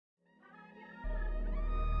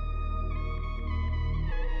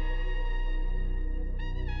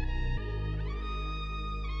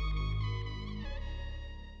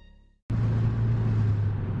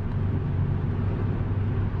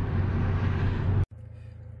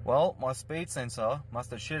Well, my speed sensor must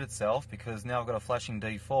have shit itself because now I've got a flashing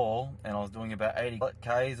D4 and I was doing about 80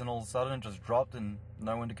 k's and all of a sudden it just dropped and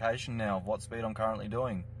no indication now of what speed I'm currently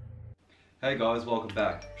doing. Hey guys, welcome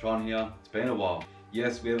back. Tron here. It's been a while.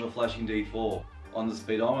 Yes, we have a flashing D4 on the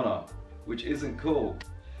speedometer, which isn't cool.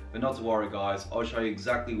 But not to worry guys, I'll show you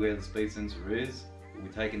exactly where the speed sensor is. We'll be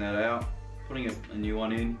taking that out, putting a new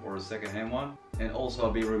one in or a second-hand one. And also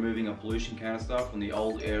I'll be removing a pollution canister from the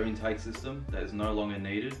old air intake system that is no longer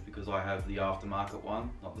needed because I have the aftermarket one,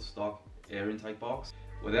 not the stock air intake box.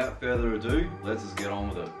 Without further ado, let's just get on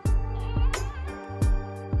with it.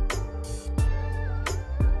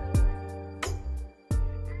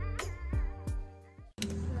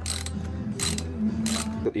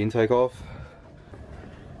 Got the intake off.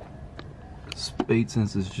 Speed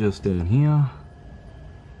sensor's just down here.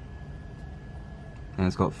 And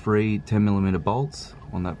it's got 3 10mm bolts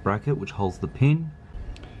on that bracket which holds the pin.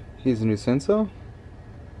 Here's a new sensor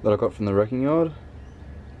that I got from the wrecking yard.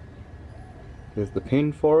 There's the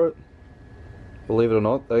pin for it. Believe it or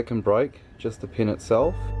not, they can break just the pin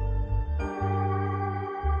itself. I've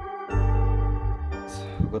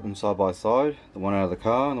got them side by side, the one out of the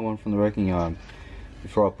car and the one from the wrecking yard.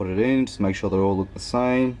 Before I put it in, just make sure they all look the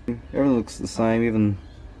same. Everything looks the same, even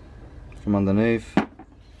from underneath.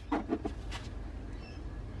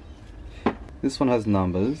 This one has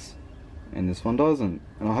numbers and this one doesn't,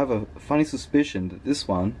 and I have a funny suspicion that this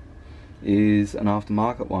one is an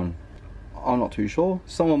aftermarket one. I'm not too sure.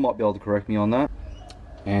 Someone might be able to correct me on that,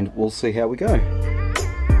 and we'll see how we go.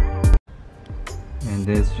 And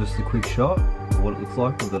there's just a quick shot of what it looks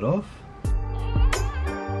like with it off.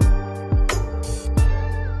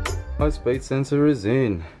 My speed sensor is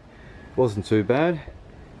in. Wasn't too bad.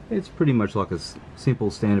 It's pretty much like a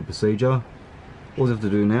simple standard procedure. All you have to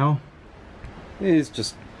do now is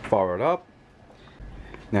just fire it up.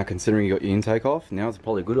 Now, considering you got your intake off, now it's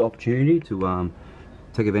probably a good opportunity to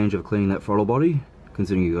take advantage of cleaning that throttle body.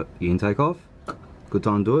 Considering you got your intake off, good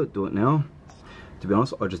time to do it now. To be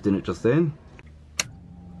honest, I just did it just then.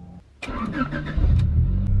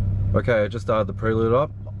 Okay, I just started the Prelude up.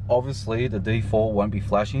 Obviously the D4 won't be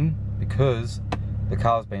flashing because the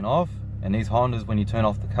car's been off, and these Hondas, when you turn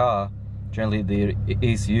off the car, generally the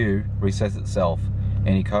ECU resets itself,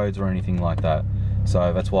 any codes or anything like that.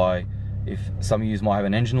 So that's why, if some of you might have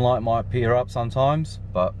an engine light might appear up sometimes,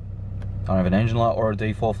 but I don't have an engine light or a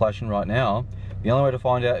D4 flashing right now. The only way to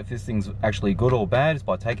find out if this thing's actually good or bad is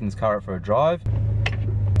by taking this car out for a drive.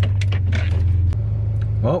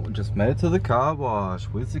 Well, we just made it to the car wash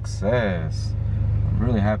with success. I'm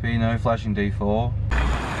really happy, no flashing D4.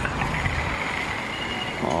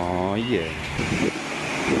 Oh yeah.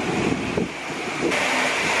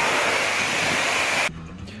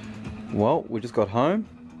 Well, we just got home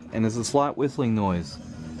and there's a slight whistling noise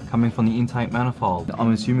coming from the intake manifold.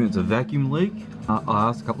 I'm assuming it's a vacuum leak. I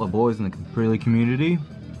asked a couple of boys in the Prelude community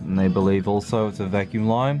and they believe also it's a vacuum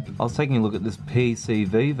line. I was taking a look at this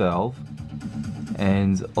PCV valve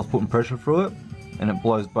and I was putting pressure through it, and it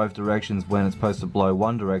blows both directions when it's supposed to blow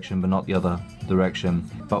one direction but not the other direction.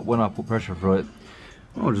 But when I put pressure through it,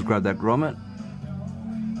 I'll just grab that grommet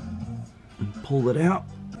and pull it out.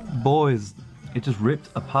 Boys, it just ripped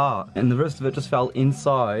apart and the rest of it just fell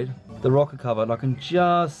inside the rocker cover, and I can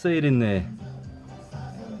just see it in there.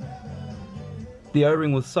 The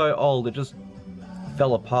O-ring was so old it just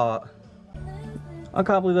fell apart. I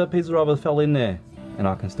can't believe that piece of rubber fell in there, and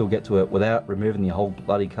I can still get to it without removing the whole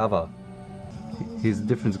bloody cover. Here's the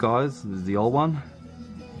difference guys, this is the old one.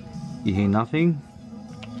 You hear nothing.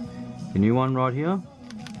 The new one right here.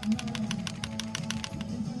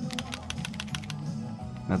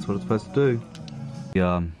 That's what it's supposed to do.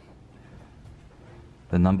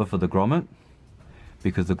 The number for the grommet,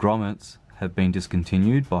 because the grommets have been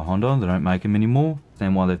discontinued by Honda, they don't make them anymore.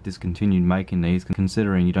 Understand why they've discontinued making these,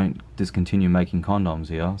 considering you don't discontinue making condoms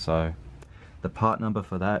here. So the part number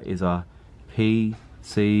for that is a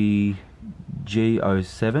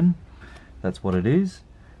PCG07. That's what it is,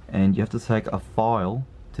 and you have to take a file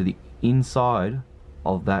to the inside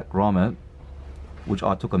of that grommet, which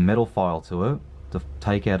I took a metal file to it to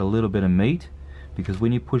take out a little bit of meat, because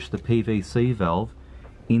when you push the PVC valve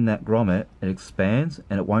in that grommet, it expands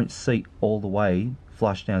and it won't seat all the way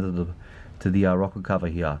flush down to the rocker cover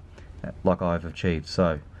here, like I've achieved.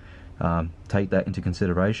 So take that into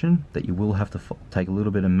consideration, that you will have to take a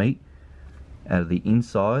little bit of meat out of the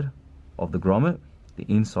inside of the grommet, the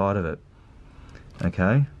inside of it.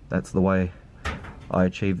 Okay, that's the way I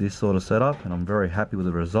achieved this sort of setup, and I'm very happy with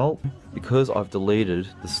the result. Because I've deleted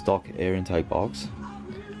the stock air intake box,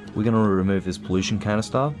 we're going to remove this pollution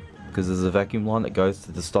canister, because there's a vacuum line that goes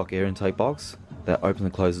to the stock air intake box that opens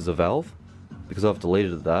and closes a valve. because I've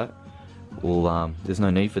deleted that, there's no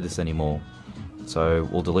need for this anymore. So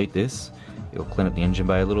we'll delete this. It'll clean up the engine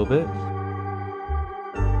bay a little bit.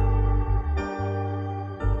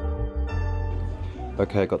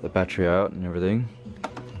 Okay, got the battery out and everything.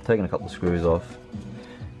 Taking a couple of screws off.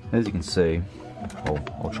 As you can see,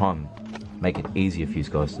 I'll try and make it easier for you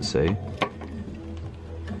guys to see.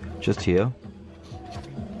 Just here,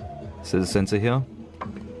 see the sensor here?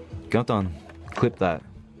 Go down, clip that.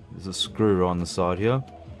 There's a screw on the side here.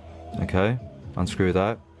 Okay, unscrew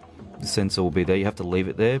that. The sensor will be there. You have to leave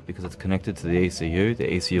it there because it's connected to the ECU. The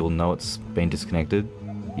ECU will know it's been disconnected.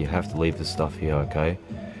 You have to leave this stuff here, okay?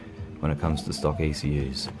 When it comes to stock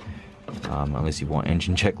ECUs. Unless you want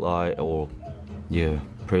engine check light or, yeah,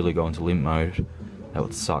 Prelude go into limp mode. That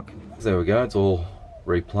would suck. There we go, it's all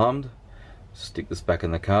replumbed. Stick this back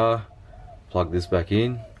in the car. Plug this back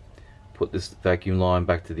in. Put this vacuum line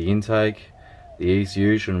back to the intake. The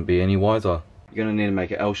ECU shouldn't be any wiser. You're going to need to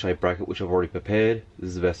make an L-shaped bracket, which I've already prepared. This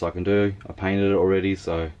is the best I can do. I painted it already,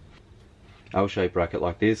 so L-shaped bracket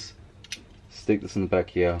like this. Stick this in the back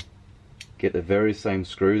here. Get the very same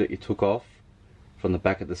screw that you took off from the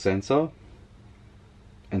back of the sensor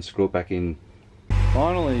and screw it back in.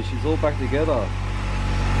 Finally, she's all back together.